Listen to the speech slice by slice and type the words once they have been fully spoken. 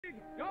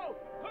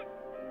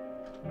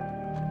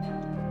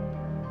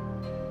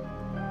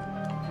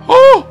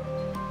Oh!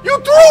 You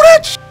threw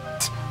that shit!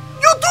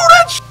 You threw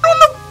that shit on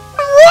the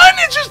run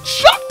and just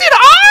chucked it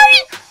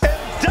high!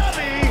 And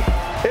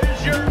Dubby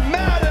is your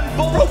Madden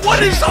Bowl. Bro,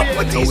 what is up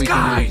with these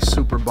guys?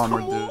 Super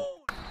bummer, dude.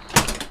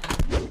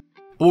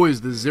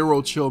 Boys, the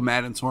Zero Chill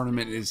Madden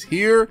tournament is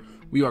here.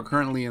 We are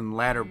currently in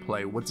ladder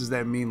play. What does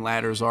that mean?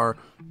 Ladders are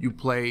you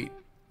play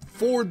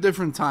 4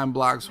 different time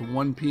blocks,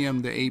 1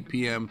 p.m. to 8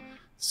 p.m.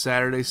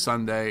 Saturday,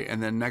 Sunday,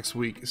 and then next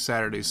week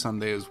Saturday,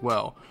 Sunday as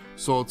well.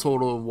 So a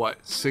total of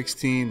what,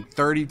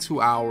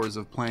 32 hours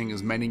of playing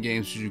as many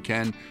games as you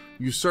can.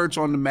 You search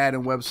on the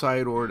Madden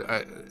website, or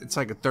it's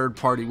like a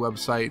third-party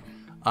website.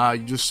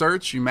 You just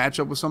search, you match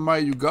up with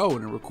somebody, you go,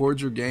 and it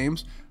records your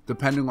games.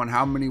 Depending on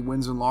how many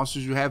wins and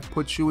losses you have,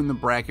 puts you in the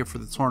bracket for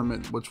the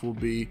tournament, which will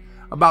be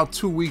about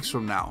 2 weeks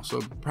from now. So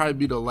it'll probably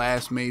be the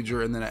last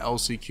major and then an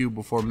LCQ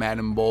before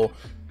Madden Bowl.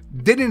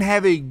 Didn't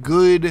have a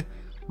good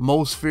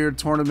most feared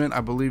tournament,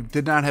 I believe.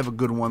 Did not have a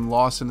good one.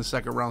 Lost in the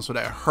second round, so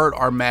that hurt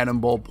our Madden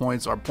Bowl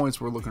points. Our points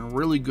were looking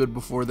really good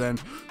before then,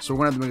 so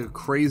we're gonna have to make a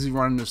crazy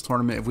run in this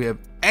tournament if we have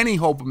any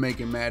hope of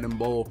making Madden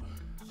Bowl.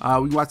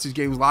 We watch these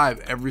games live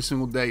every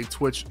single day.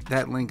 Twitch,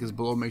 that link is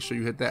below. Make sure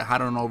you hit that.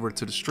 Head on over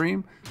to the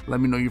stream. Let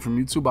me know you're from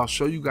YouTube. I'll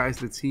show you guys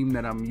the team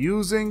that I'm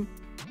using.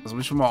 Let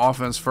me show my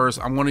offense first.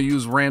 I'm going to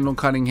use Randall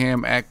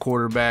Cunningham at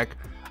quarterback.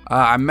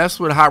 I messed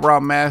with Hot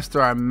Route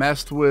Master. I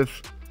messed with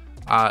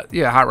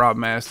Hot Route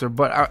Master,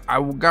 but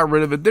I got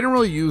rid of it. Didn't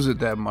really use it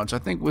that much. I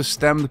think with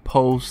stemmed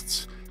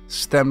posts,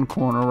 stemmed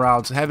corner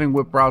routes, having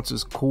whip routes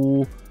is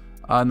cool,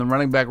 and the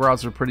running back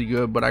routes are pretty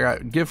good. But I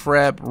got gift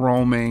wrap,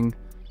 roaming,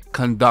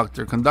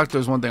 conductor. Conductor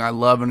is one thing I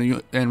love,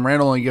 and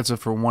Randall only gets it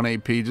for 1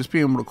 AP. Just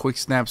being able to quick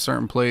snap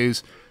certain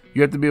plays.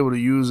 You have to be able to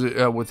use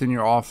it within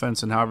your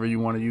offense and however you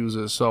want to use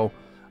it. So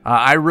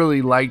I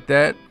really like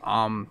that.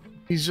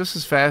 He's just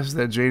as fast as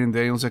that Jaden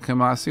Daniels that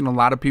came out. I've seen a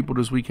lot of people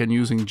this weekend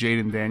using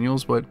Jaden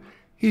Daniels, but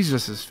he's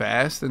just as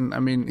fast. And I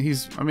mean,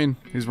 he's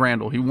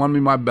Randall. He won me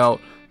my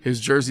belt. His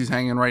jersey's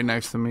hanging right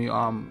next to me.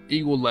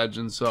 Eagle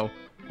legend. So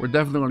we're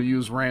definitely going to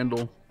use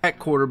Randall at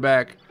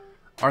quarterback.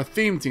 Our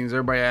theme teams,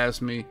 everybody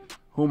asks me,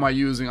 who am I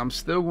using? I'm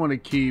still going to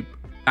keep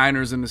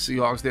Niners and the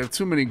Seahawks. They have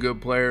too many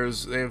good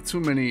players. They have too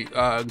many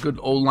good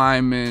O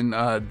linemen,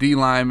 D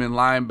linemen,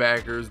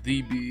 linebackers,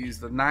 DBs.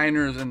 The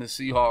Niners and the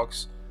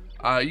Seahawks.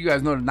 You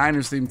guys know the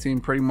Niners team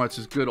pretty much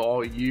is good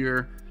all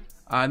year.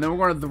 And then we're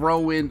going to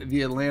throw in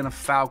the Atlanta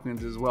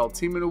Falcons as well.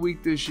 Team of the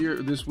week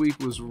this week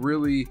was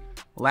really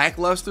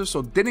lackluster,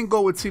 so didn't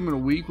go with team of the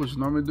week, which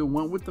normally do.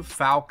 Went with the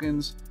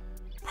Falcons,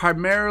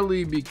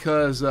 primarily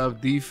because of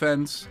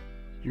defense.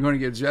 You're going to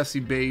get Jesse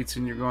Bates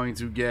and you're going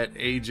to get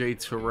AJ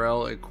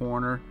Terrell at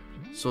corner.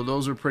 So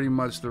those are pretty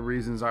much the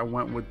reasons I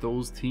went with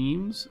those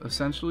teams,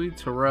 essentially.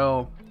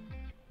 Terrell,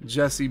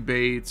 Jesse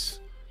Bates.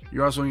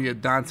 You're also going to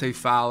get Dante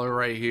Fowler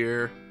right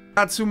here.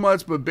 Not too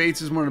much, but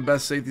Bates is one of the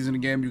best safeties in the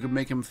game. You can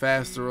make him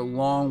faster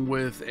along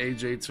with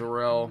AJ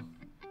Terrell.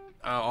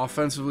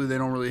 Offensively, they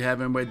don't really have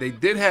anybody. They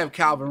did have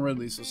Calvin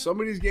Ridley. So some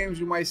of these games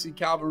you might see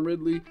Calvin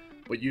Ridley,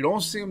 but you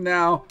don't see him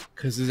now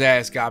because his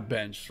ass got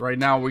benched. Right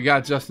now, we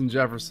got Justin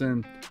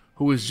Jefferson,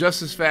 who is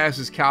just as fast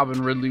as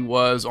Calvin Ridley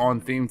was on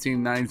Theme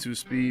Team 92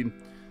 speed.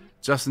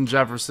 Justin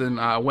Jefferson,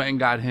 went and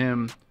got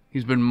him.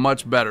 He's been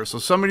much better. So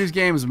some of these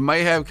games might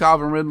have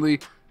Calvin Ridley.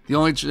 The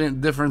only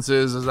difference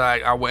is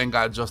I went and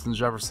got Justin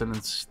Jefferson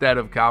instead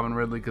of Calvin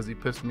Ridley because he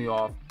pissed me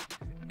off.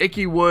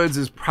 Ickey Woods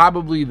is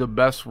probably the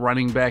best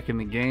running back in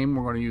the game.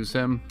 We're going to use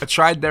him. I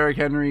tried Derrick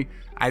Henry.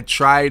 I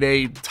tried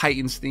a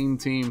Titans theme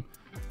team.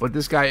 But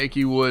this guy,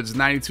 Ickey Woods,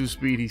 92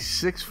 speed. He's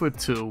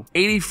 6'2",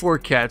 84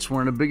 catch.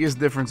 One of the biggest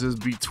differences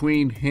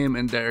between him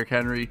and Derrick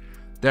Henry.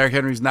 Derrick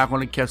Henry's not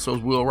going to catch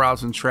those wheel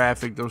routes in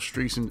traffic, those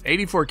streaks. And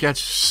 84 catch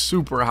is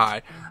super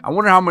high. I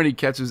wonder how many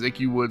catches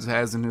Ickey Woods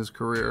has in his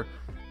career.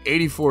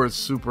 84 is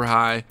super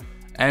high.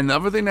 And the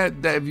other thing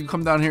that if you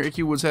come down here,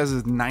 Ickey Woods has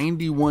is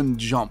 91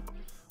 jump.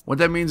 What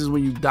that means is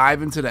when you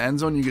dive into the end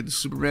zone, you get the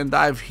Superman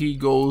dive. He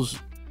goes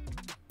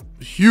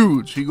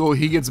huge.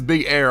 He gets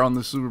big air on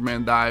the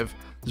Superman dive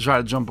to try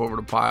to jump over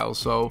the pile.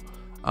 So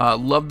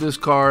love this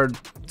card.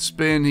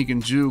 Spin, he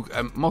can juke.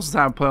 Most of the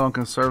time I play on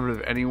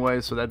conservative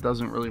anyway, so that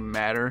doesn't really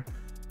matter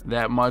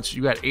that much.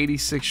 You got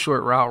 86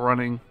 short route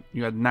running.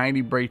 You got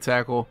 90 break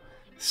tackle,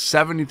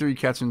 73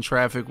 catch in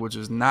traffic, which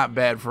is not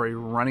bad for a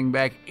running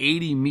back.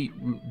 80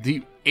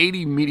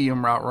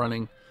 medium route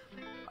running.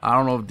 I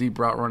don't know if deep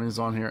route running is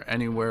on here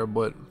anywhere,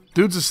 but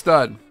dude's a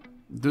stud.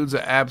 Dude's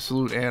an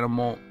absolute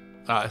animal.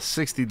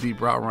 60 deep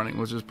route running,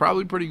 which is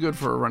probably pretty good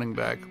for a running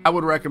back. I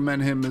would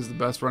recommend him as the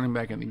best running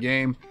back in the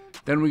game.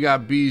 Then we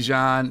got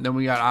Bijan. Then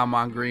we got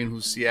Amon Green,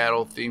 who's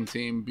Seattle theme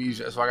team.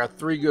 Bijan. So I got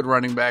 3 good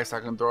running backs I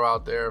can throw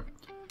out there.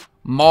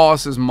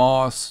 Moss is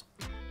Moss.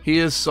 He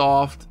is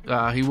soft.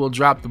 He will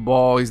drop the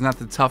ball. He's not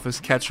the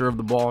toughest catcher of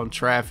the ball in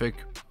traffic.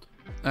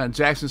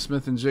 Jackson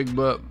Smith and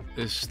Jigba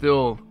is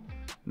still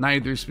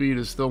 93 speed,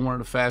 is still one of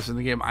the fastest in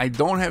the game. I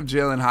don't have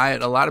Jalen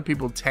Hyatt. A lot of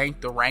people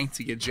tank the rank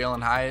to get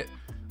Jalen Hyatt,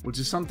 which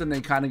is something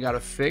they kind of got to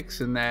fix,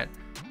 in that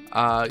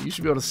You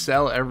should be able to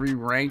sell every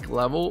rank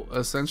level.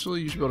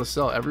 Essentially, you should be able to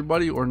sell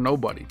everybody or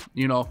nobody.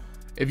 You know,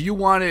 if you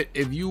wanted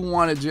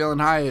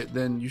Jalen Hyatt,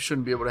 then you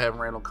shouldn't be able to have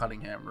Randall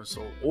Cunningham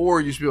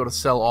or you should be able to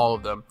sell all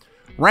of them.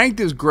 Ranked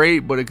is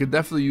great, but it could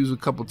definitely use a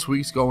couple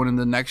tweaks going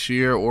into next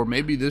year or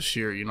maybe this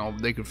year. You know,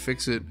 they could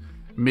fix it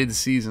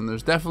mid-season.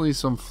 There's definitely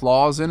some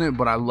flaws in it,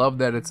 but I love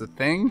that it's a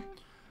thing.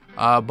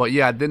 But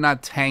yeah, I did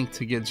not tank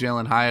to get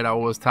Jalen Hyatt. I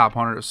was top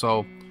 100,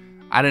 so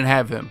I didn't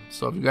have him.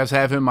 So if you guys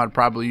have him, I'd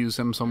probably use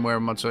him somewhere,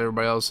 much like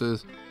everybody else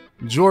is.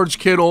 George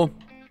Kittle,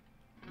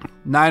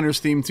 Niners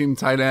team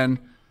tight end.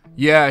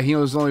 Yeah, he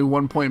was only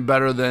 1 point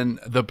better than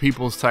the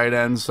People's tight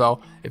end.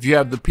 So if you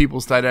have the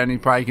People's tight end, he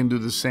probably can do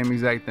the same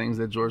exact things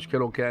that George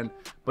Kittle can.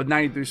 But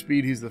 93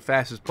 speed, he's the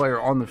fastest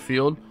player on the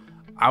field.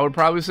 I would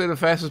probably say the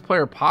fastest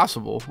player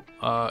possible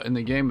in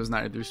the game is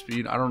 93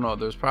 speed. I don't know.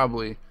 There's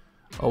probably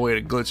a way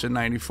to glitch at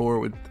 94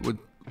 with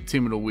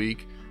Team of the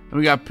Week. And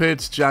we got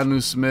Pitts,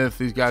 Jonnu Smith.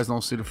 These guys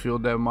don't see the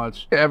field that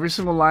much. Every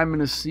single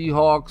lineman is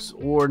Seahawks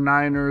or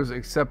Niners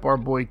except our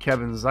boy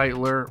Kevin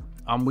Zeitler.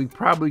 We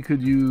probably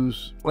could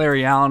use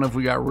Larry Allen if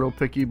we got real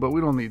picky, but we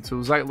don't need to.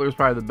 Zeitler is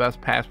probably the best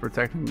pass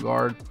protecting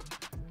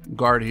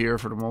guard here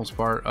for the most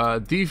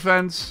part.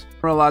 Defense,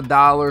 a lot of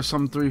dollars,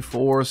 some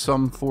 3-4,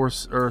 some 4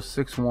 or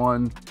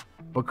 6-1.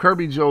 But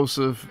Kirby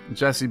Joseph,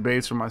 Jesse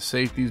Bates are my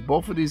safeties.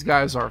 Both of these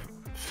guys are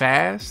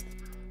fast.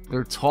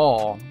 They're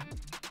tall,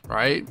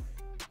 right?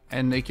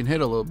 And they can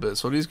hit a little bit.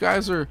 So these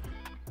guys are,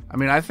 I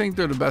mean, I think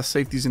they're the best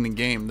safeties in the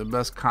game, the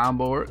best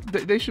combo.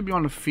 They should be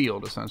on the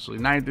field, essentially.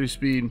 93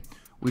 speed.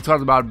 We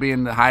talked about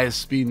being the highest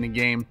speed in the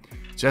game.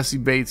 Jesse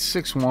Bates,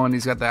 6'1".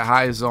 He's got that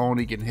high zone.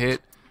 He can hit.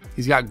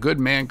 He's got good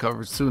man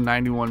coverage, too,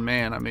 91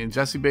 man. I mean,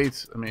 Jesse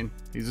Bates, I mean,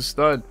 he's a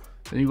stud.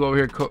 Then you go over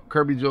here,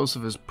 Kirby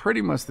Joseph is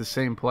pretty much the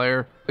same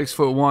player.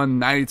 6'1",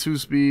 92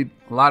 speed,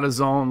 a lot of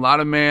zone, a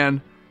lot of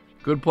man.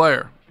 Good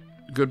player.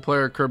 Good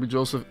player, Kirby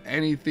Joseph.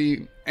 Any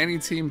team,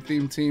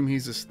 theme team,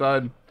 he's a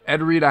stud.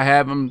 Ed Reed, I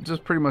have him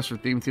just pretty much for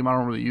theme team. I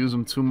don't really use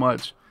him too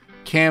much.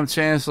 Cam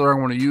Chancellor, I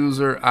want to use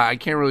her. I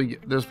can't really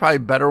there's probably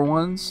better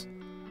ones,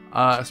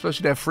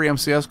 especially that free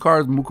MCS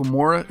card,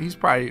 Mukamura. He's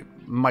probably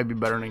might be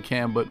better than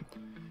Cam, but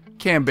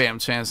Cam Bam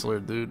Chancellor,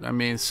 dude. I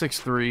mean,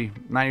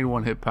 6'3",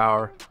 91 hit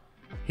power.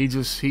 He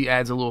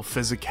adds a little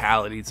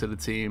physicality to the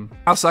team.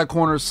 Outside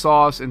corners,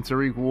 Sauce and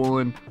Tariq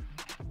Woolen.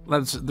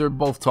 They're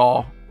both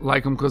tall.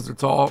 Like them because they're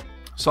tall.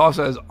 Sauce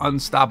has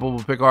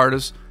unstoppable pick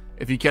artists.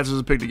 If he catches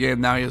a pick the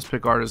game, now he has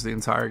pick artists the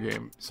entire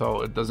game,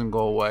 so it doesn't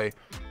go away.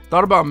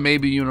 Thought about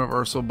maybe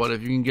Universal, but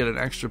if you can get an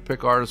extra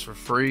pick artist for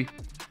free,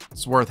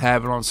 it's worth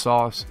having on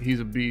Sauce. He's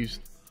a beast.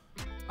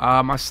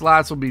 My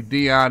slots will be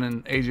Dion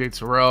and AJ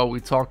Terrell. We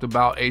talked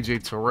about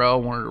AJ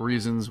Terrell, one of the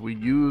reasons we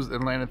used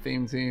Atlanta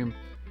theme team.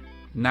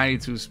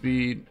 92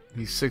 speed.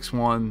 He's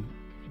 6'1".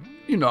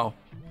 You know,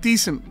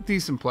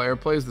 decent player.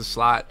 Plays the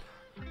slot.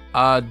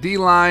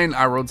 D-line,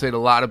 I rotate a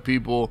lot of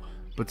people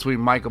between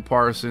Micah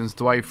Parsons,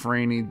 Dwight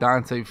Freeney,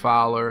 Dante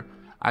Fowler.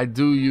 I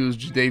do use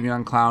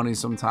Jadeveon Clowney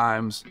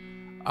sometimes.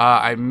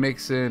 I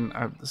mix in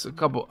a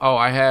couple. Oh,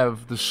 I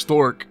have the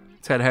Stork,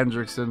 Ted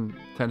Hendricks. So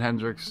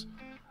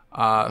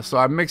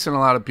I mix in a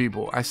lot of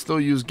people. I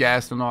still use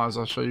Gaston Oz.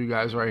 I'll show you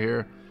guys right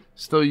here.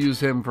 Still use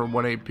him for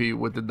 1 AP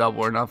with the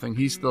double or nothing.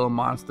 He's still a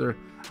monster.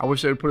 I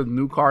wish they'd put a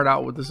new card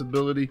out with this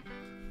ability.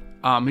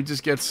 He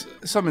just gets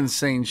some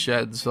insane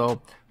shed.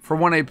 So for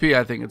 1 AP,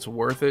 I think it's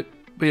worth it.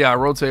 But yeah, I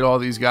rotate all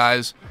these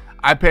guys.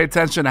 I pay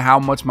attention to how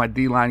much my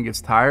D-line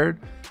gets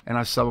tired, and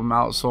I sub them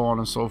out, so on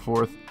and so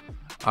forth.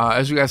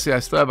 As you guys see, I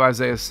still have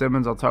Isaiah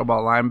Simmons. I'll talk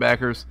about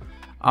linebackers.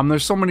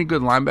 There's so many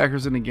good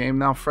linebackers in the game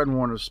now. Fred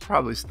Warner's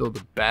probably still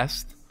the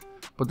best,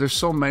 but there's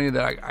so many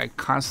that I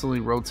constantly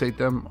rotate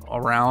them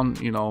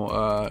around, you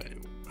know,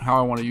 how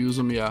I want to use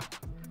them. Yeah,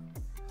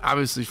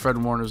 obviously Fred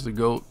Warner's the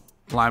GOAT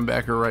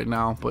linebacker right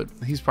now, but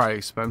he's probably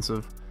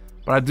expensive.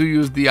 But I do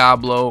use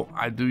Diablo.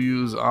 I do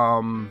use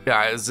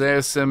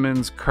Isaiah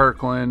Simmons,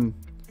 Kirkland,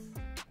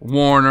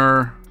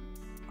 Warner,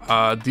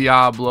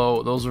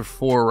 Diablo. Those are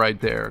 4 right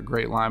there.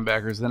 Great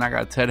linebackers. Then I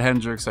got Ted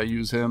Hendricks. I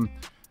use him.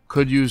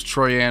 Could use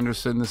Troy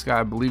Anderson. This guy,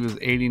 I believe, is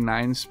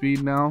 89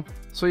 speed now.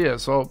 So yeah,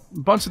 so a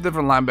bunch of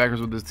different linebackers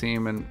with this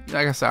team. And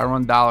like I said, I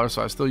run dollar,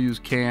 so I still use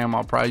Cam.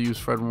 I'll probably use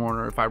Fred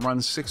Warner. If I run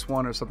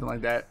 6'1" or something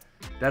like that,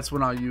 that's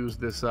when I'll use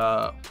this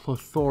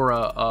plethora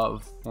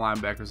of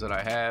linebackers that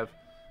I have.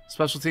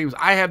 Special teams,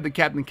 I have the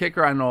captain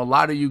kicker. I know a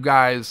lot of you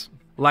guys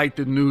like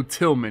the new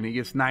Tillman. He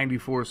gets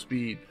 94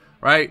 speed,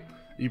 right?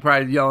 You're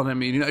probably yelling at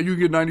me, you know, you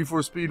get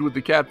 94 speed with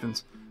the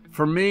captains.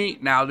 For me,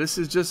 now this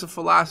is just a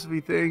philosophy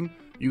thing.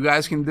 You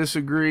guys can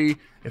disagree.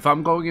 If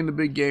I'm going into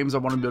big games, I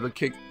want to be able to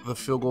kick the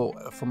field goal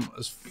from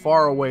as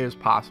far away as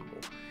possible.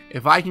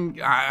 If I can,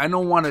 I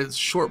don't want to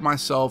short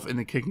myself in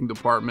the kicking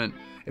department.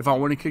 If I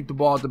want to kick the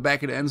ball at the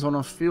back of the end zone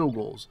on field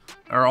goals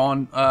or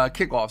on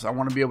kickoffs, I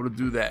want to be able to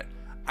do that.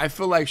 I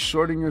feel like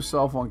shorting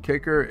yourself on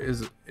kicker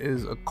is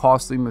a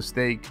costly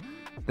mistake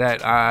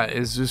that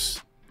is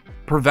just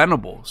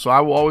preventable. So I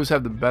will always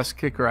have the best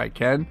kicker I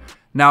can.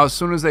 Now, as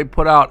soon as they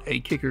put out a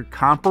kicker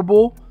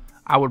comparable,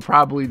 I would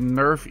probably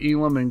nerf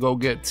Elam and go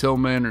get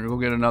Tillman or go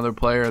get another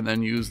player and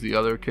then use the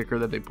other kicker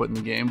that they put in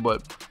the game.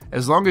 But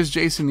as long as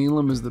Jason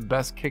Elam is the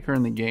best kicker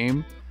in the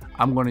game,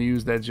 I'm going to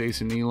use that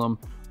Jason Elam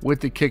with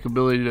the kick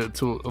ability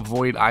to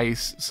avoid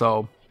ice.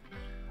 So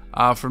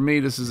for me,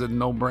 this is a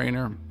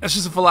no-brainer. It's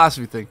just a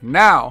philosophy thing.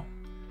 Now,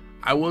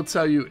 I will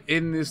tell you,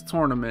 in this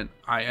tournament,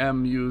 I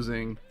am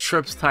using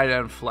Trips tight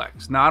end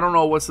flex. Now, I don't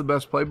know what's the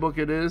best playbook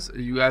it is.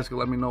 You guys can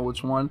let me know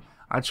which one.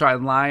 I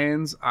tried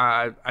Lions.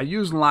 I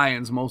use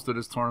Lions most of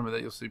this tournament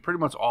that you'll see. Pretty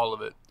much all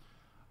of it.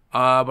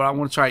 But I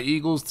want to try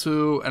Eagles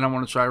too, and I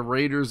want to try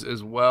Raiders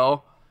as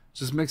well.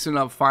 Just mixing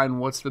up, find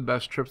what's the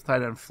best Trips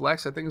tight end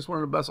flex. I think it's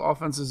one of the best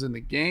offenses in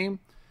the game.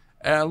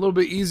 And a little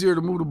bit easier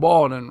to move the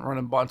ball than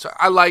running bunch.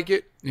 I like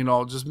it. You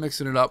know, just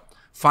mixing it up.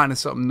 Finding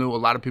something new. A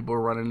lot of people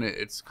are running it.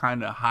 It's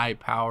kind of high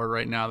powered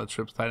right now, the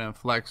Trips tight end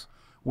flex,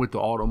 with the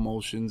auto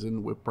motions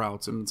and whip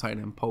routes and the tight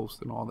end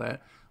post and all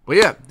that. But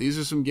yeah, these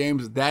are some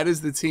games. That is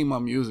the team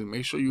I'm using.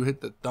 Make sure you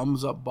hit the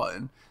thumbs up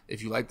button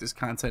if you like this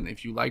content,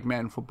 if you like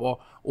Madden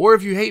football, or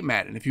if you hate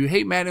Madden. If you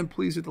hate Madden,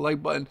 please hit the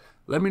like button.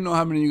 Let me know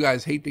how many of you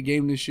guys hate the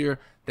game this year.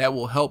 That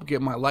will help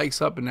get my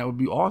likes up, and that would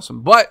be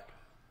awesome. But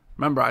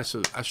remember, I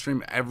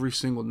stream every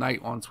single night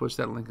on Twitch.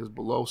 That link is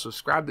below.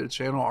 Subscribe to the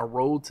channel. Our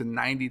road to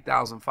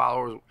 90,000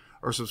 followers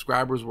or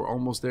subscribers. We're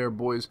almost there,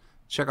 boys.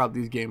 Check out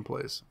these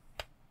gameplays.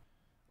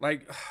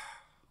 Like,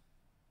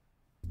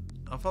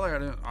 I felt like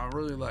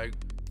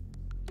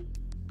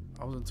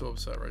I wasn't too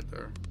upset right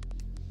there.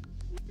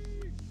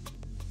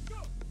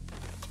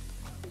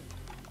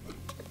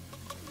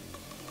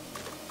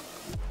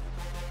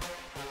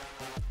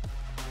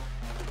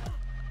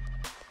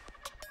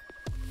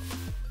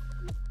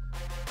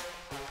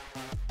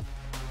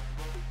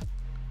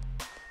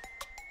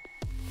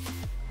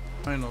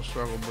 Ain't no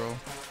struggle, bro.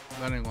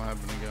 That ain't gonna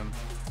happen again.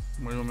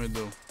 What do you want me to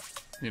do?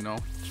 You know,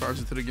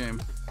 charge it to the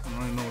game. I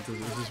don't even know what this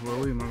is. Is this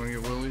Willie? Am I gonna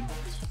get Willie?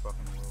 It's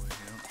fucking Willie,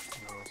 yeah.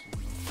 What else is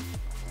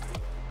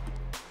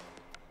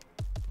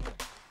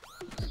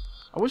new?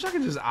 I wish I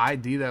could just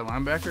ID that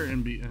linebacker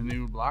and he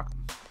would block.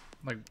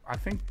 Like, I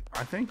think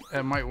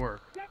that might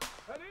work.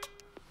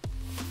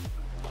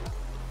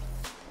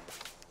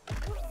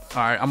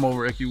 Alright, I'm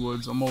over Icky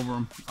Woods. I'm over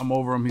him. I'm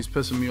over him. He's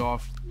pissing me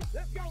off.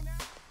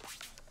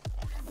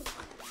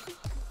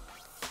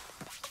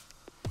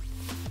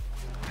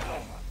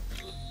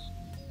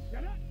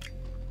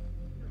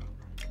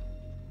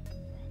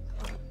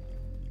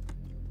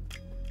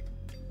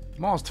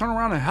 Moss, turn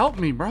around and help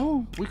me,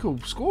 bro. We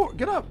could score.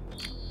 Get up.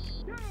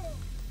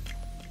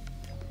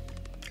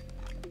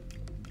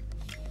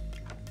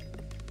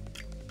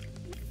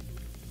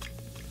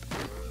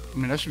 I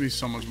mean, that should be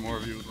so much more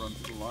if you would run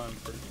through the line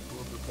for a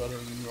little bit better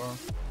than you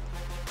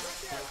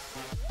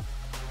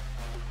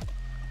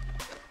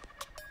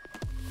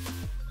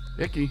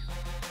are. Icky.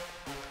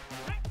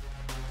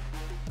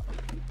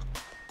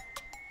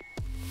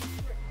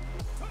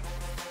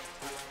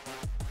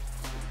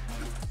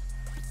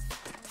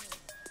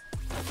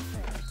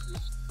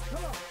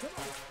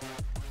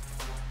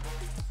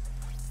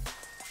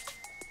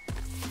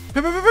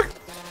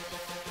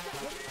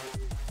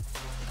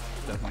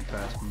 Definitely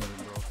pass committed,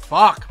 bro.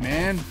 Fuck,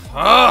 man.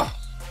 Ugh.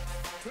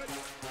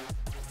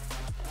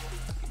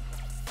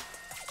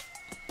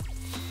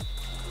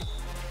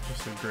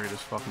 Just the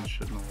greatest fucking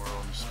shit in the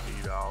world.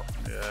 Speed out.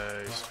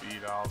 Yay,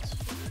 speed out.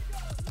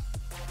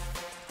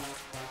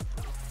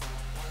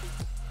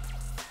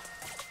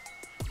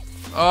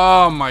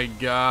 Oh my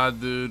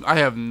god, dude. I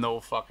have no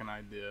fucking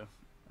idea.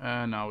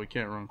 And now we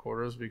can't run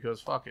quarters because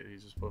fuck it. He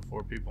just put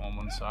 4 people on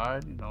one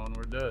side, you know, and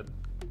we're dead.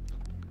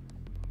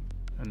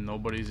 And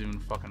nobody's even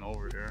fucking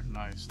over here.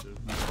 Nice, dude.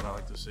 That's what I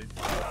like to see.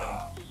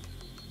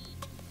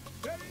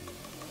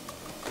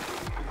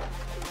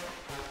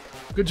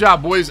 Good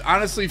job, boys.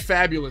 Honestly,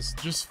 fabulous.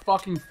 Just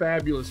fucking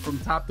fabulous from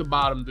top to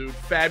bottom, dude.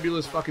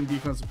 Fabulous fucking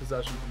defensive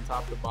possession from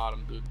top to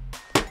bottom, dude.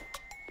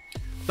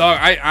 Dog,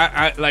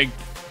 I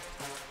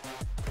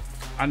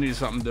need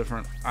something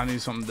different. I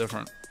need something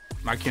different.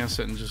 I can't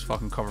sit and just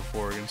fucking cover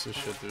 4 against this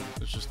shit, dude.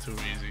 It's just too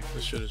easy.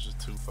 This shit is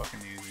just too fucking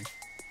easy.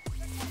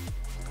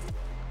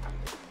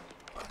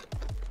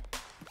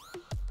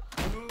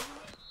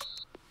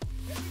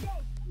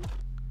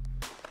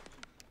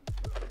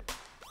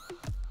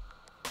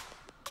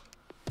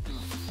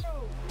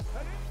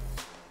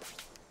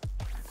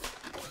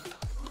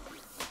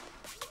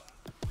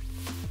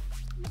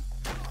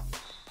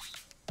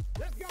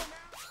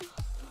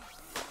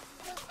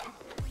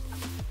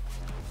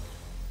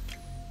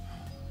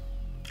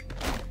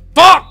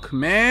 Fuck,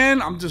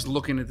 man. I'm just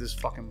looking at this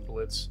fucking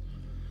blitz.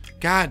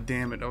 God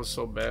damn it. That was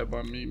so bad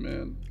by me,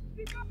 man.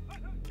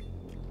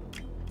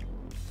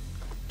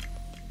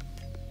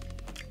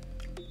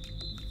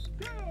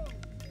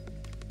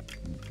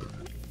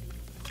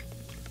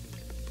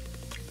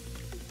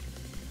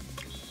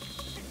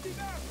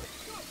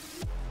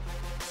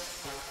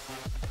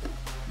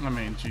 I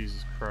mean,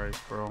 Jesus Christ,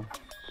 bro.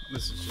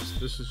 This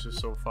is just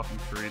so fucking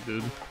free,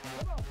 dude.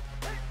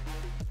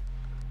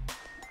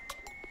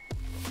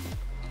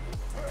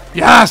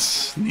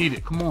 Yes! Need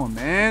it. Come on,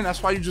 man.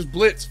 That's why you just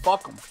blitz.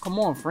 Fuck him. Come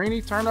on,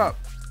 Freeney. Turn up.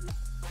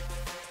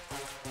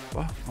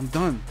 Well, I'm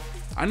done.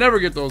 I never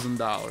get those in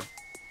dollar.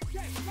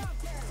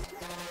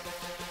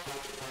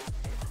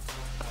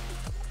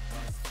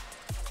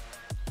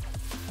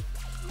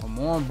 Come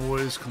on,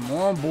 boys. Come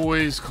on,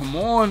 boys. Come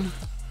on.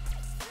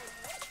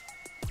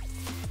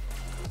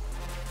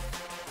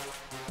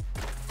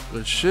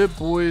 Good shit,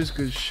 boys.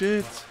 Good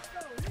shit.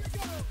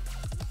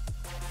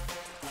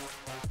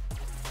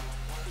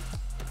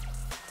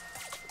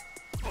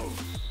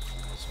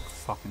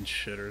 Fucking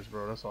shitters,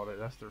 bro. That's all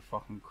that's their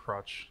fucking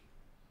crutch.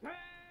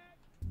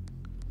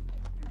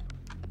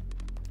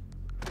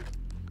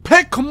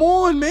 Peck, come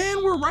on,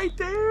 man. We're right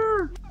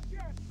there.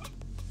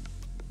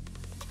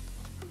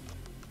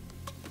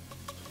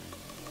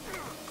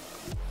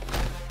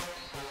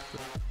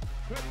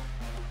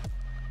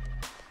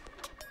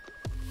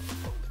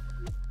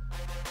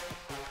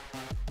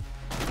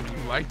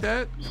 You like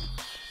that?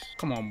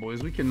 Come on,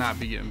 boys. We cannot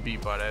be getting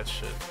beat by that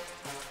shit.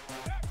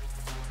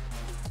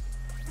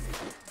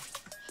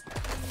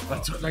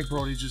 That's like,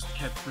 bro, he just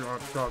kept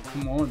dog.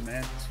 Come on,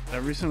 man.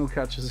 Every single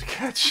catch is a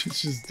catch.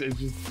 It's just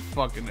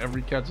fucking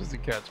every catch is a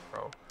catch,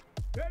 bro.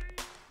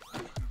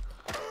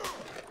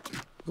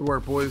 Good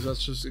work, boys.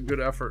 That's just a good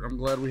effort. I'm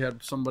glad we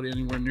had somebody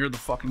anywhere near the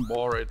fucking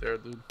ball right there,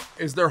 dude.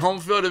 Is there home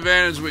field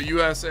advantage with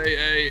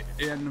USAA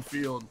in the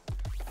field?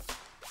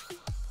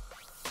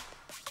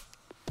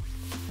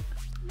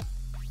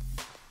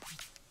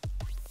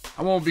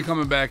 I won't be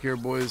coming back here,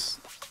 boys.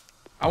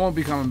 I won't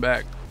be coming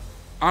back.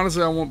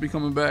 Honestly, I won't be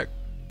coming back.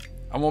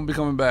 I won't be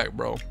coming back,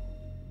 bro.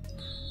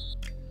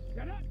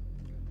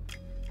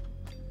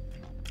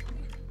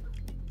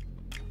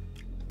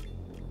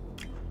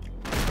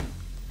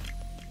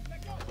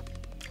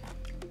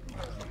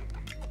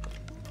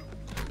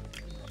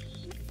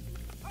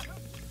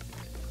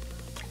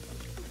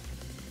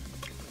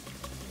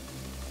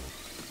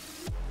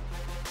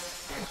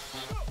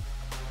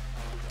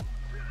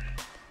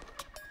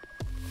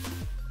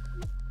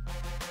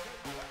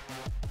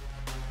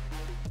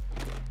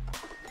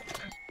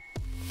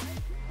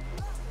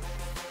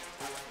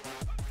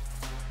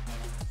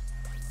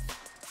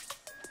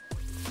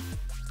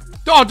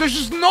 Dog, there's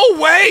just no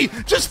way.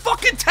 Just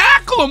fucking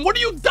tackle him. What are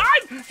you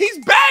dying? He's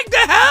bagged to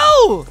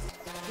hell.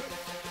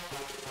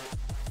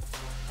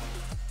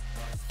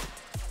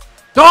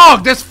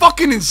 Dog, that's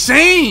fucking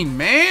insane,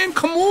 man.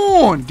 Come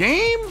on,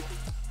 game.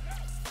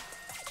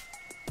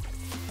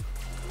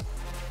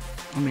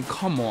 I mean,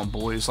 come on,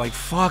 boys. Like,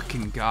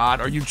 fucking God.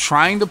 Are you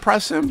trying to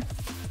press him?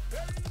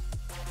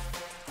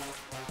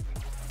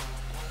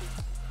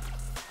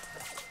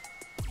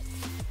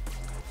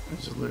 I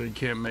just literally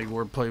can't make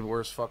play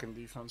worse fucking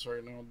defense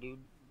right now, dude.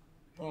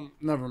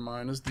 Never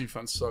mind. This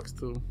defense sucks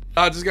too.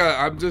 I'm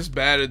just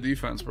bad at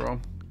defense, bro.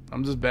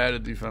 I'm just bad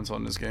at defense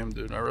on this game,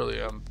 dude. I really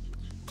am.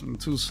 I'm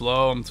too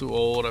slow. I'm too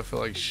old. I feel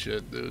like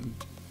shit, dude.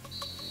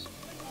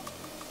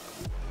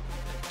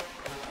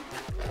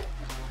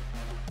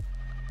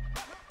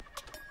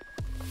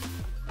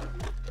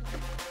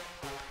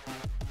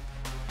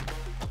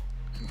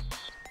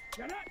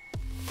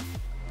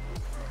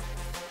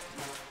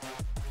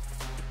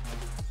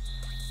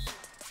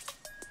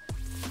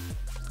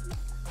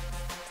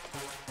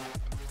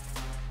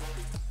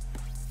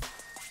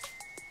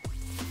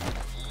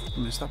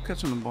 I mean, stop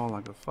catching the ball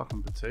like a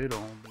fucking potato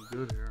and be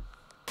good here.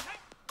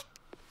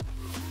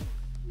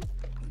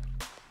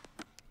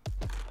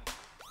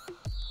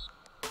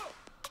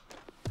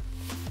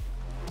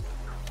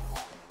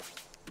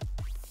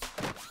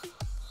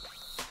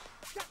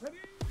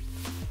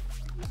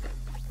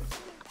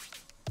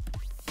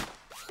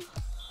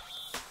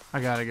 I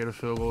gotta get a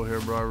field goal here,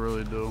 bro. I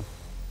really do.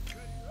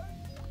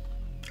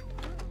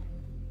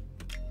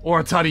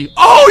 Or a tutty.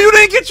 Oh, you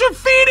didn't get your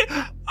feet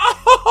in.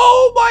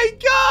 Oh my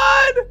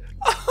God.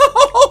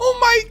 Oh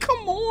my,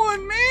 come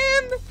on,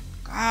 man.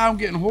 Ah, I'm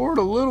getting whored,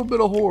 a little bit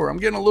of whore. I'm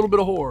getting a little bit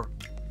of whore.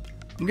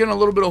 I'm getting a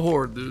little bit of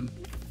whore, dude.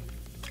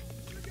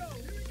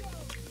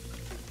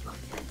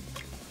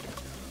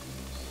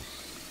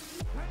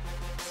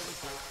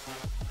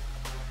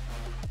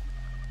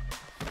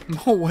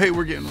 No way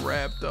we're getting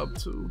wrapped up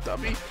too,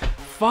 Dubby.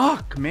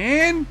 Fuck,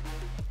 man.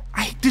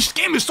 This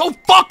game is so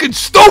fucking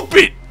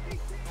stupid.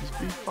 Just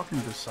be fucking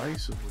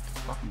decisive with the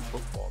fucking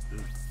football,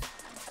 dude.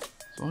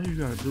 So all you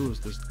gotta do is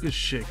this. Good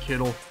shit,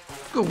 Kittle.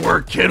 Good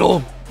work,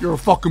 Kittle. You're a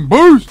fucking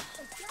beast.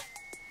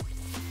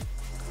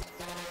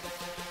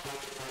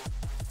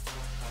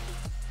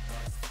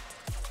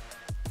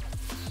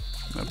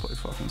 That play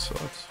fucking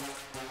sucks.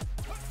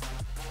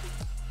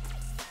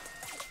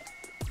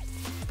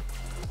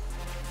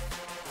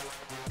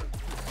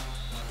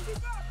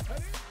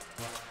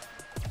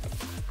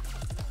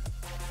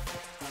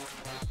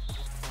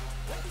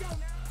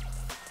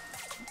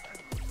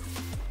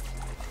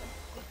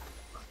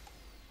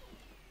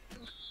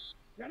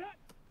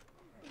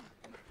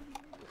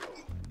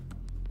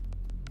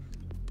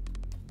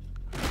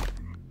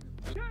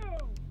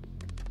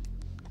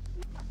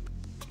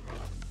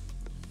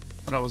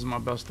 That wasn't my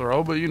best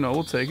throw, but you know,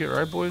 we'll take it,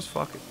 right, boys?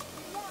 Fuck it.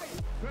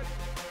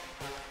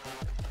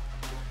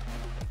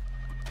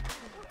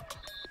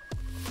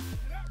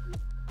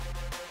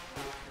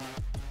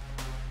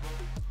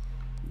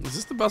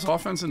 best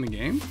offense in the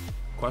game?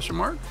 Question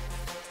mark?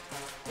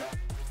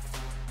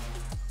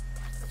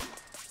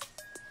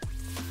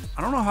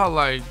 I don't know how,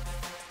 like,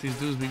 these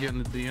dudes be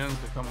getting the DNs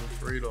to come in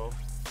free, though.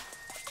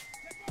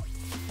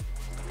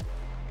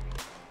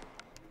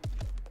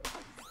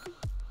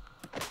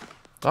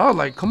 Oh,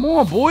 like, come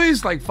on,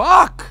 boys. Like,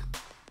 fuck.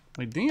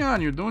 Like,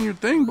 Dion, you're doing your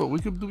thing, but we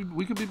could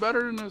be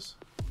better than this.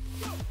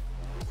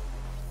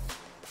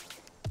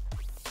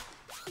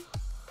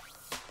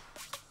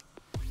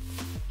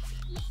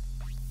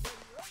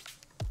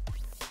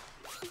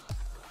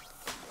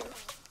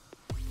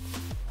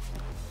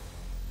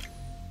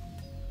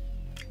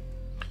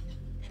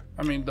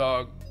 I mean,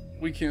 dog,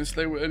 we can't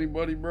stay with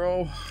anybody,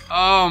 bro.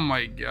 Oh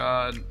my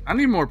god. I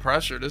need more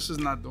pressure. This is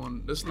not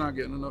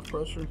getting enough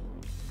pressure.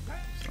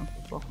 It's not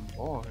the fucking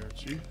ball here,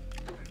 chief.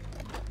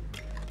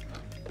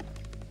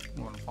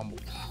 I'm gonna fumble.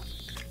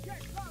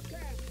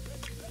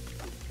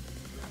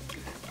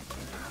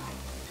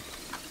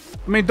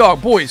 I mean,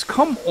 dog, boys,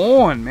 come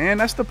on, man.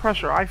 That's the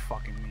pressure I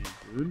fucking need,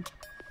 dude.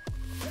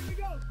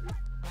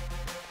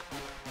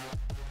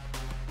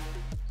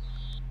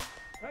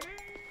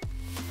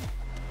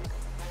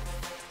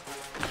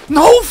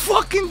 No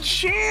fucking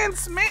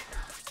chance, man.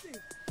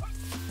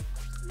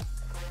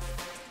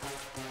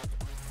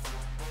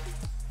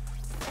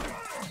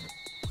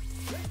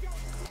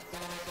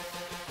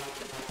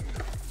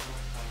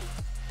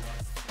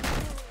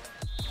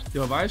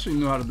 Yo, if I actually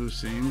knew how to do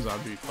seams,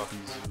 I'd be fucking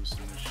Zeus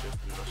in this shit,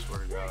 dude. I swear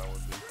to God, I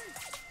would be.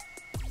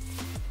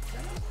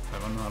 I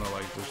don't know how to,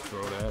 like, just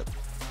throw that.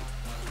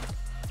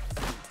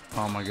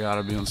 Oh my God,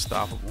 I'd be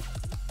unstoppable.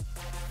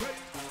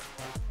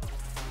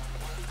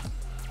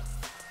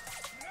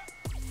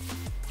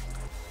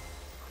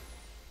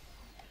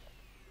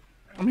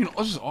 I mean,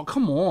 oh,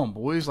 come on,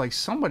 boys. Like,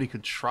 somebody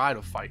could try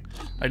to fight.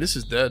 Like, this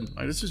is dead.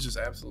 Like, this is just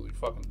absolutely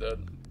fucking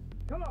dead.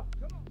 Come on,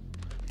 come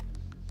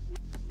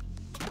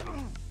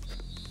on.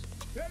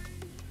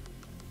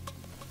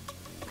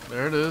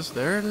 There it is.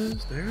 There it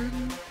is. There it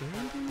is. There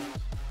it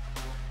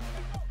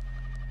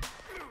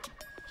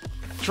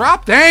is.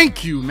 Drop.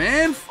 Thank you,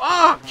 man.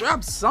 Fuck.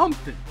 Drop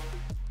something.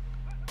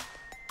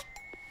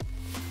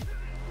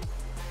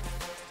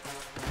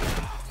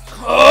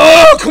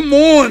 Oh, come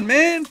on,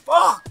 man.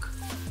 Fuck.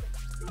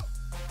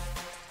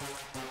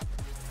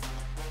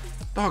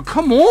 Dog,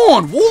 come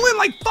on. Woolen,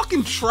 like,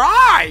 fucking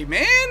try,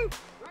 man.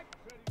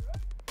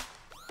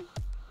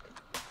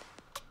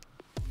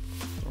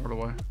 Throw it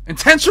away.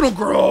 Intentional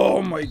grow.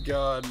 Oh, my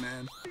God,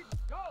 man.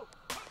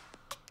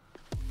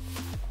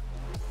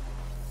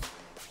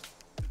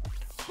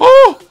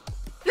 Oh,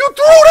 you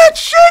threw that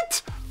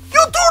shit.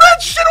 You threw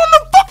that shit on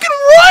the fucking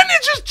run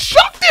and just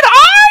chucked it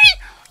high.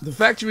 The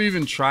fact you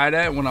even try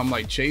that when I'm,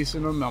 like,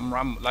 chasing them,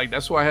 I'm like,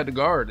 that's why I had to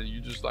guard. And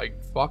you just,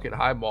 like, fuck it,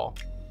 high ball.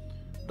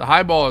 The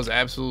high ball is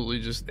absolutely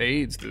just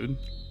AIDS, dude.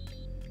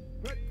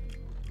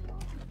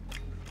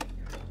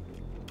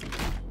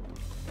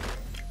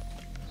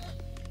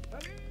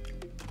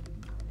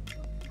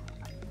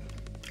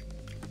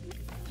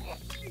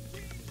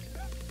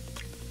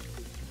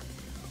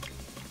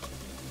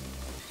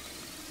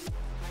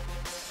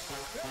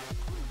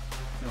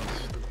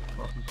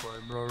 Fucking play,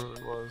 bro, it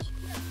really was.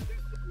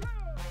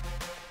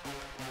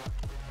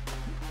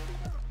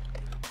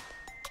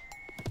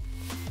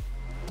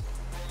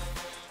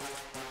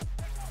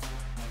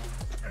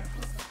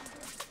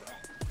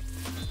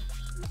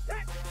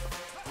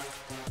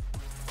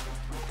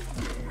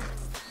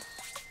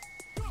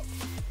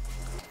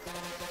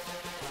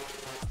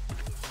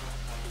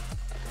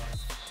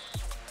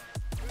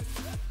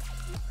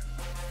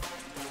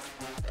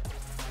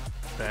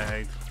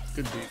 Bagged.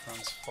 Good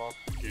defense. Fuck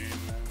the game,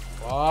 man.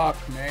 Fuck,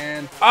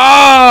 man.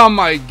 Oh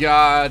my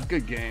God.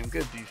 Good game.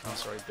 Good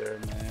defense right there,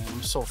 man.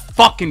 I'm so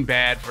fucking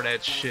bad for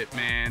that shit,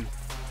 man.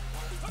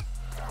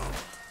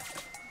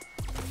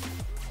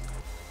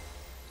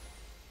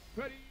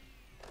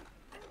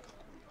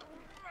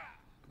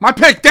 My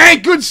pick.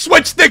 Dang, good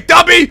switch stick,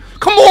 Dubby.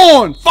 Come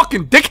on,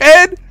 fucking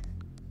dickhead.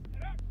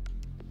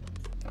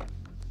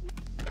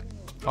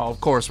 Oh, of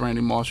course,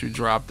 Randy Moss, you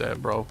dropped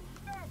that, bro.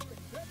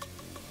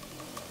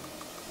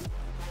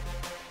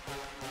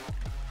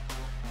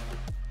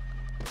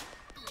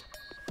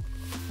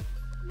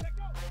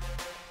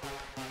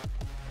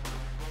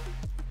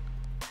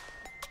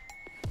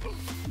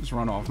 This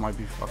runoff might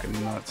be fucking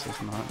nuts.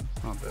 It's not.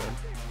 It's not bad.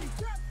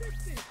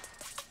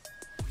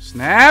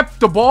 Snap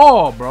the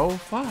ball, bro.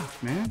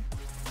 Fuck, man.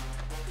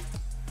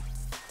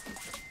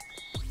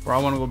 Bro,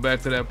 I want to go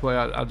back to that play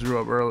I drew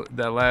up early.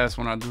 That last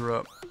one I drew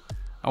up.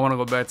 I want to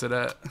go back to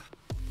that.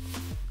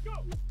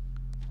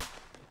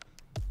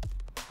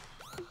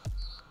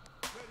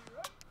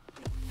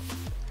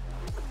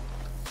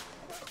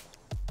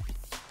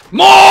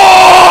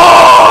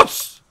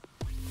 Moss!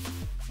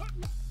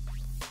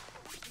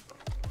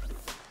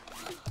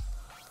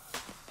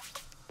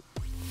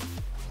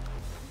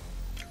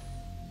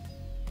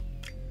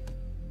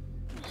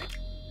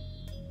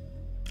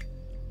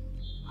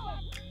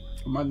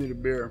 I might need a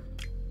beer.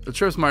 The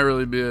trips might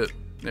really be it.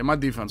 Yeah, my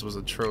defense was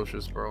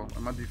atrocious, bro.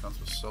 My defense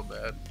was so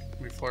bad.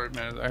 We flirt,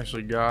 man. It's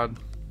actually God.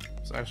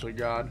 It's actually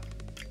God.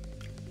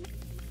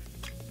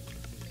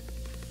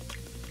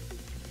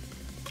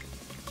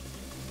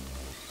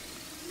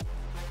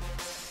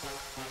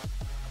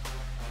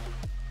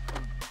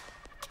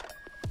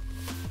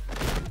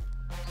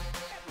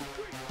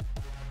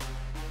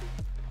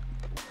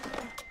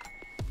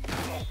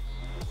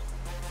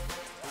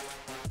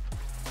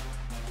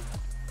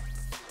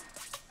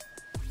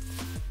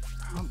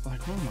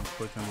 Like, what am I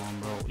clicking on,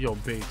 bro? Yo,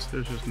 Bates,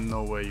 there's just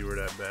no way you were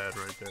that bad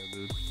right there,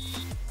 dude.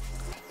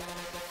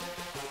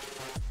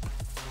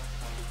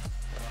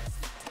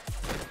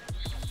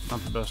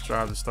 Not the best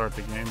drive to start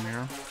the game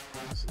here.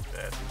 This is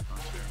bad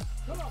defense here.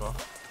 Good fuck.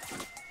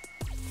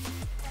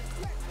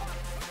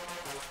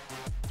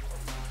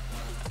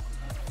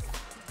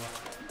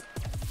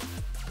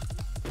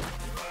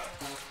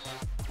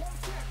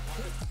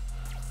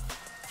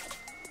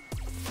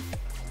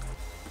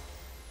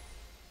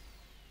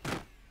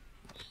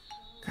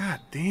 God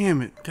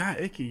damn it. God,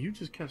 Icky, you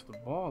just catch the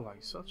ball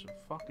like such a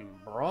fucking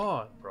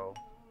broad, bro.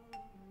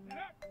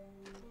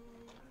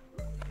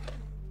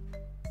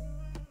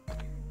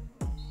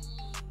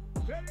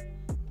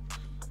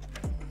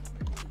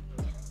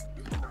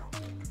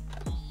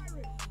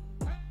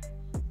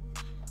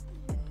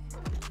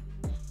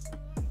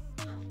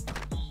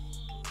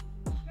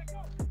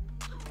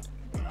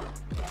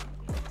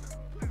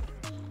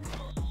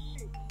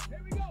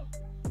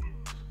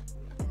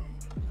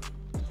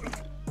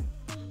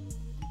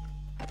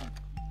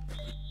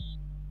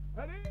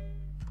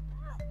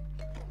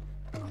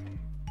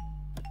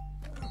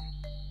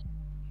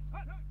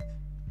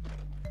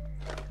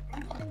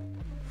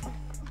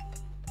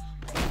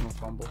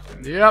 Fumble.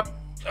 Yep.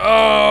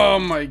 Oh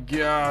my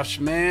gosh,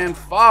 man.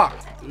 Fuck,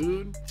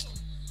 dude.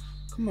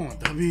 Come on,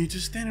 Dubby.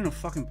 Just stand in a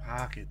fucking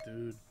pocket,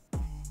 dude.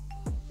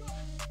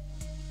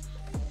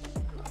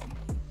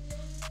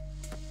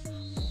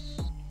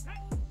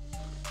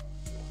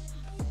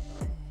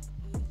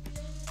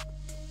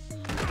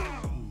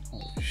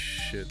 Holy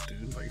shit,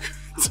 dude. Like,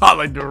 it's not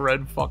like the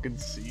red fucking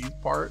C's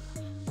part.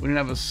 We didn't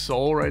have a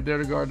soul right there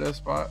to guard that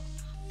spot.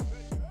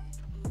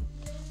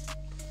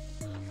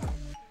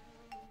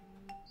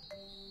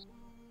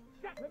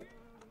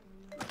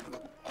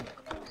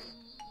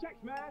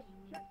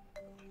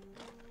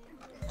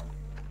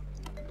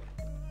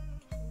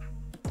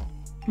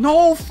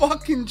 No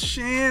fucking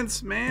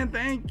chance, man.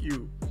 Thank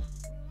you.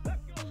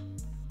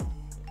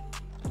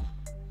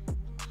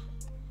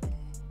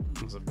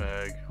 It's a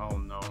bag. Oh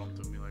no,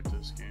 don't do me like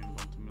this game.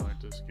 Don't do me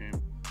like this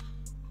game.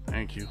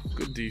 Thank you.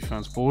 Good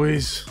defense,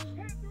 boys.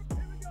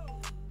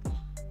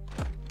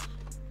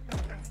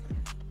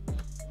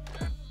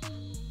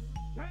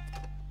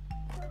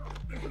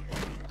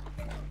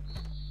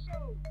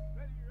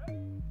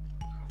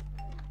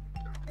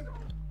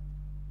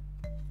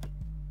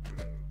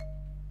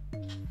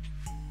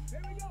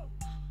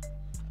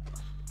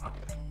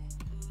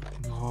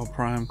 Oh,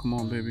 Prime, come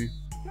on, baby.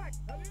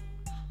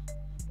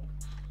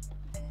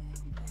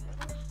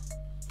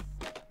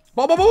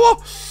 Ball, ball, ball,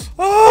 ball.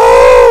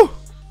 Oh!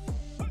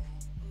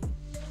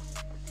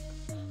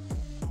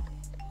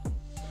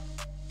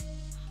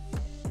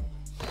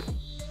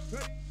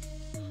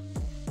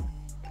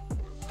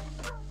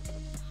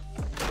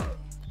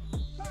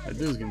 That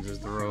dude's gonna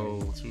just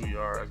throw 2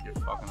 yards, get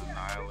fucking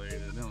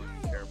annihilated. They don't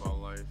even care about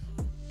life.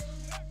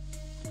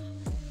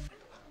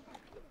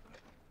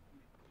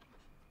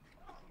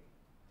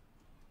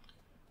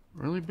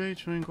 Really,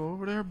 Bates? You ain't go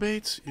over there,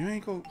 Bates? You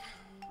ain't go.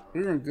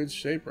 You're in good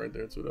shape right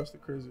there, too. That's the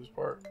craziest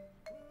part.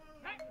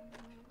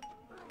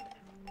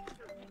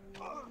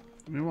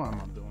 I mean, why am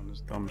I doing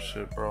this dumb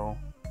shit, bro?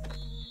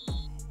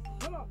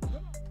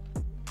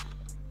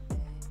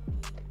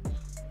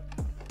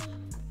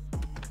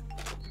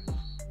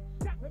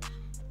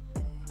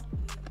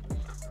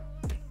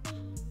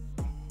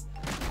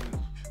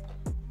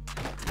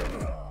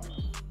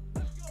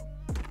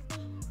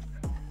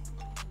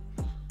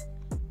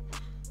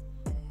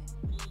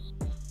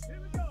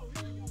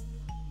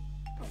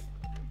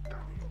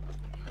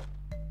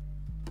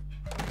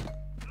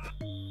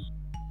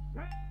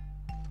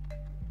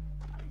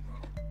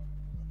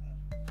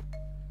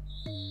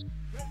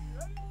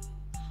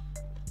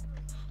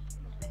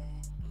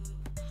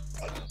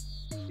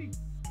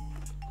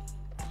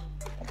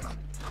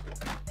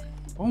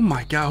 Oh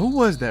my god, who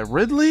was that?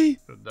 Ridley?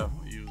 Could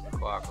definitely use the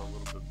clock a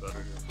little bit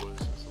better here, boys.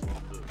 Just a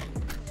little bit.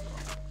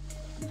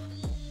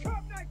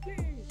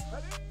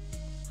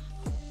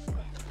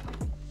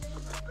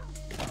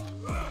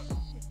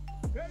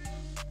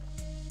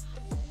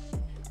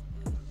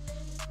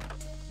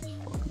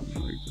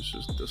 Fucking like, it's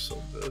just this so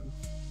good.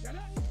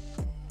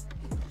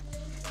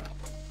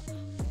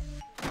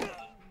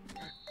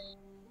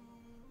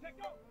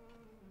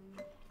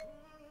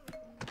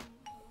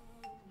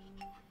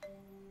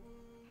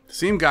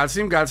 Seam God,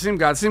 seam God, seam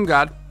God, seam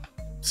God.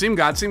 Seam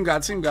God, seam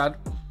God, seam God.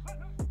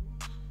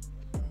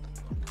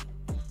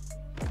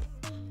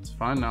 It's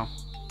fine now.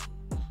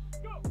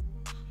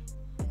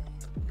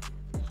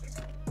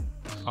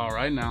 All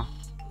right now.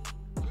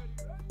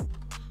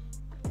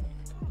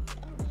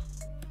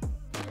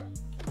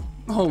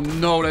 Oh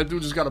no, that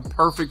dude just got a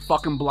perfect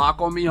fucking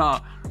block on me, huh?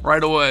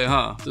 Right away,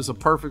 huh? Just a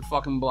perfect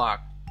fucking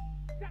block.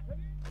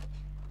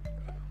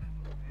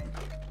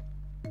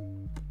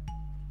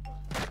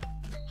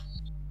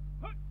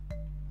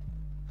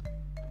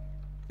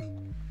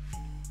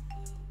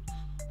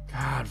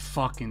 God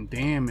fucking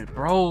damn it,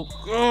 bro.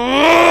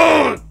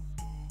 Ugh!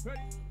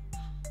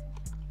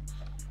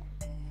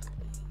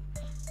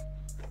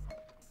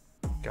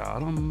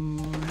 Got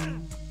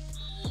him.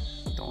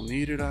 Don't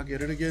need it, I'll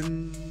get it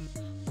again.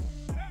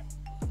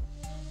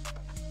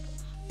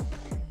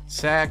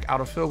 Sack, out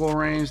of field goal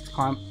range.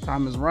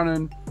 Time is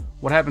running.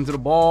 What happened to the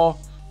ball?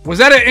 Was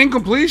that an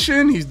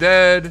incompletion? He's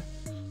dead.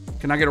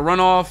 Can I get a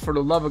runoff for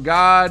the love of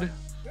God?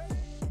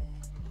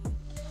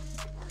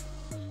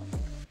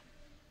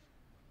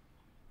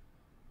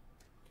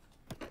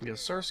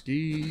 Yes, sir,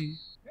 ski.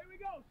 Here we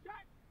go,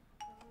 shot.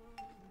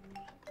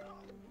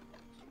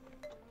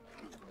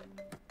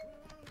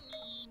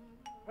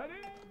 Ready?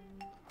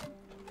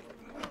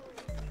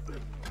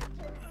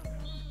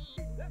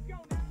 Let's go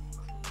now.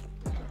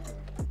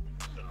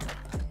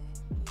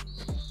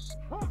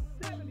 Hawk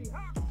 70,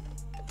 Hawk.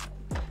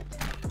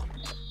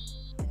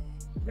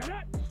 Get it.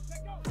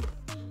 Let go.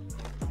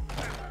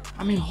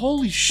 I mean,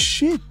 holy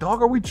shit,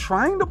 dog. Are we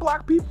trying to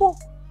block people?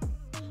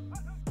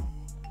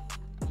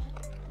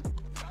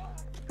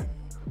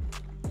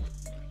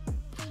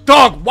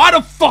 Dog, why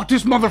the fuck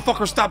this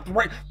motherfucker stopped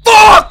right?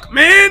 Fuck,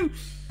 man!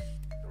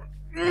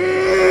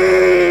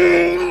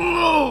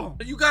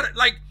 You got it,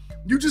 like,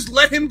 you just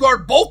let him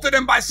guard both of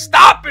them by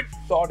stopping.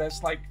 Dog,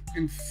 that's like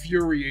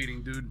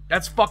infuriating, dude.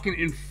 That's fucking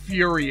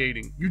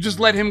infuriating. You just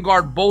let him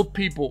guard both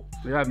people.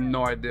 I have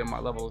no idea. My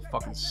level is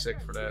fucking sick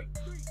for that.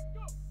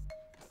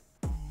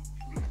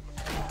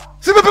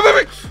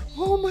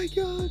 Oh my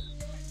god.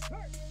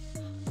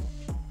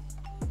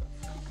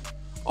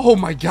 Oh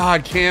my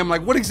god, Cam,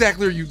 like what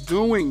exactly are you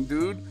doing,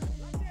 dude?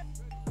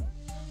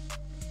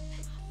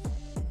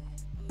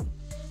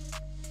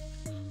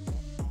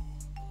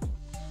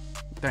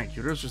 Thank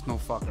you, there's just no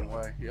fucking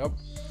way. Yep.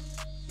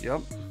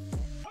 Yep.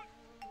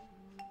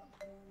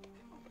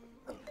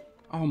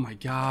 Oh my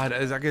god,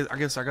 I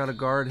guess I gotta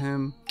guard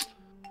him.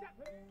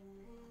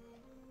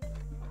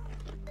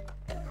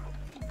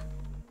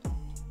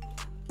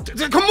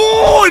 Come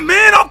on,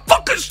 man, how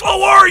fucking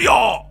slow are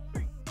y'all?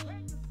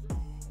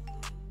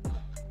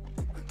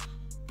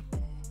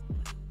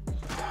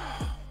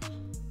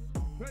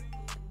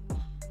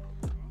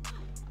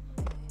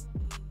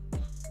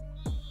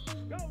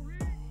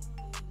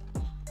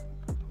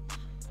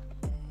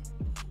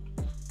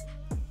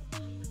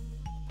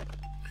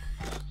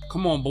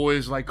 Come on,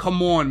 boys. Like,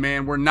 come on,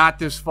 man. We're not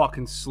this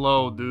fucking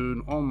slow,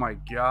 dude. Oh, my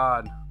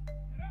God.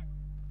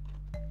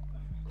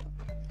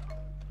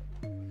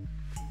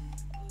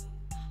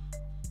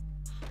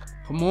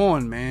 Come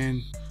on,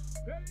 man.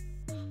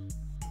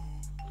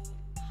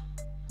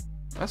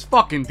 That's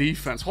fucking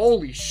defense.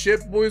 Holy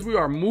shit, boys. We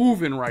are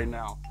moving right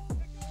now.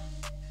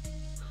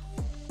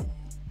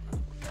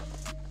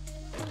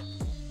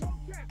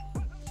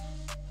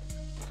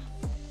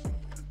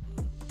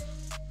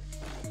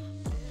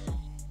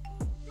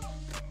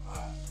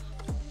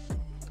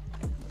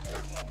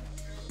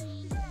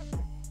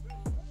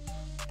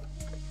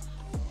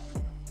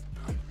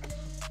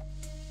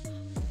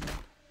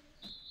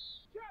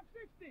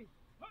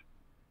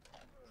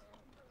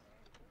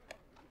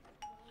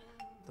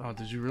 Oh,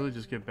 did you really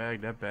just get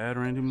bagged that bad,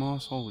 Randy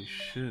Moss? Holy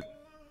shit.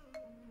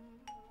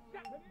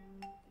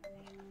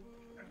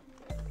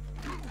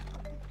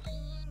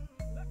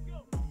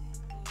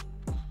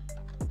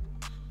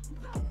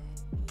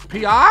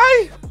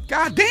 PI?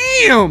 God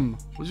damn!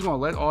 We're just gonna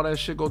let all that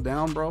shit go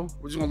down, bro.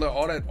 We're just gonna let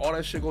all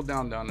that shit go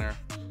down there.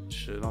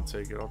 Shit, I'll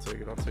take it. I'll take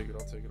it. I'll take it.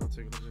 I'll take it. I'll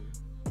take it. I'll take it.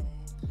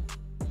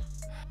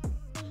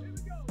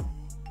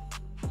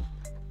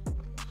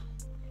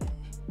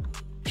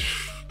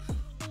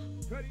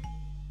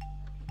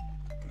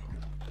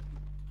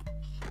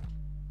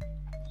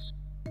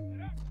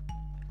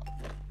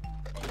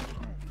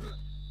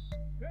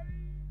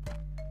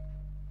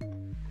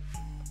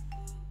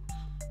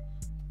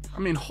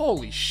 I mean,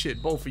 holy shit,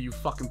 both of you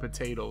fucking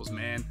potatoes,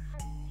 man.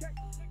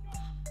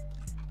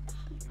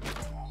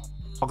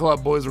 Buckle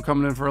up, boys. We're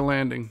coming in for a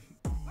landing.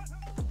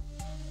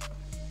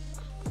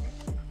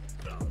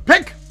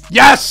 Pick!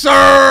 Yes,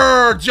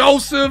 sir!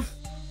 Joseph!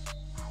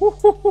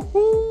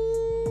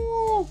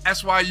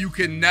 That's why you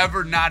can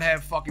never not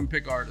have fucking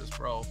pick artists,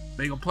 bro.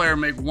 Make a player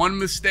make one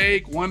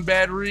mistake, one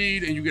bad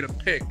read, and you get a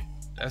pick.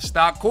 That's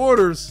stock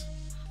quarters.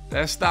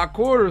 That's stock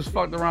quarters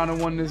fucked around and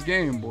won this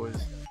game,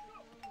 boys.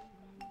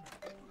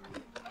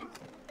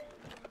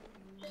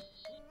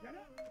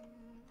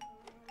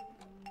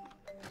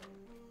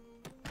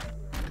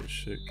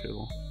 Shit,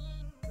 Kittle.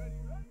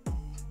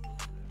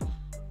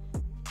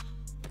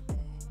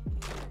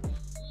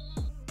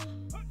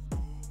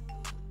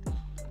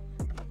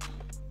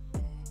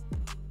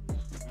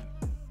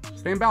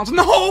 Stay in bounds.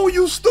 No,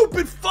 you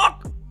stupid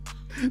fuck!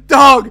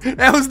 Dog,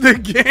 that was the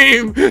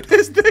game.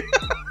 This thing.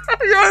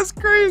 That's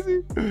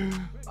crazy.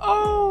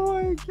 Oh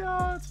my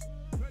god.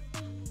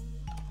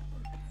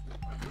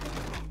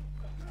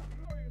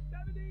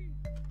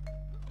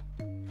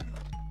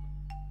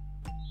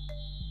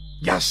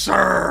 Yes,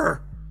 sir.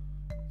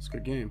 It's a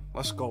good game.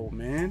 Let's go,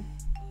 man.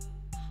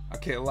 I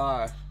can't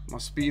lie. My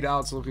speed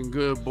out's looking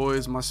good,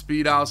 boys. My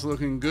speed out's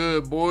looking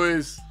good,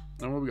 boys.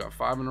 And what we got?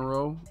 5 in a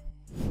row.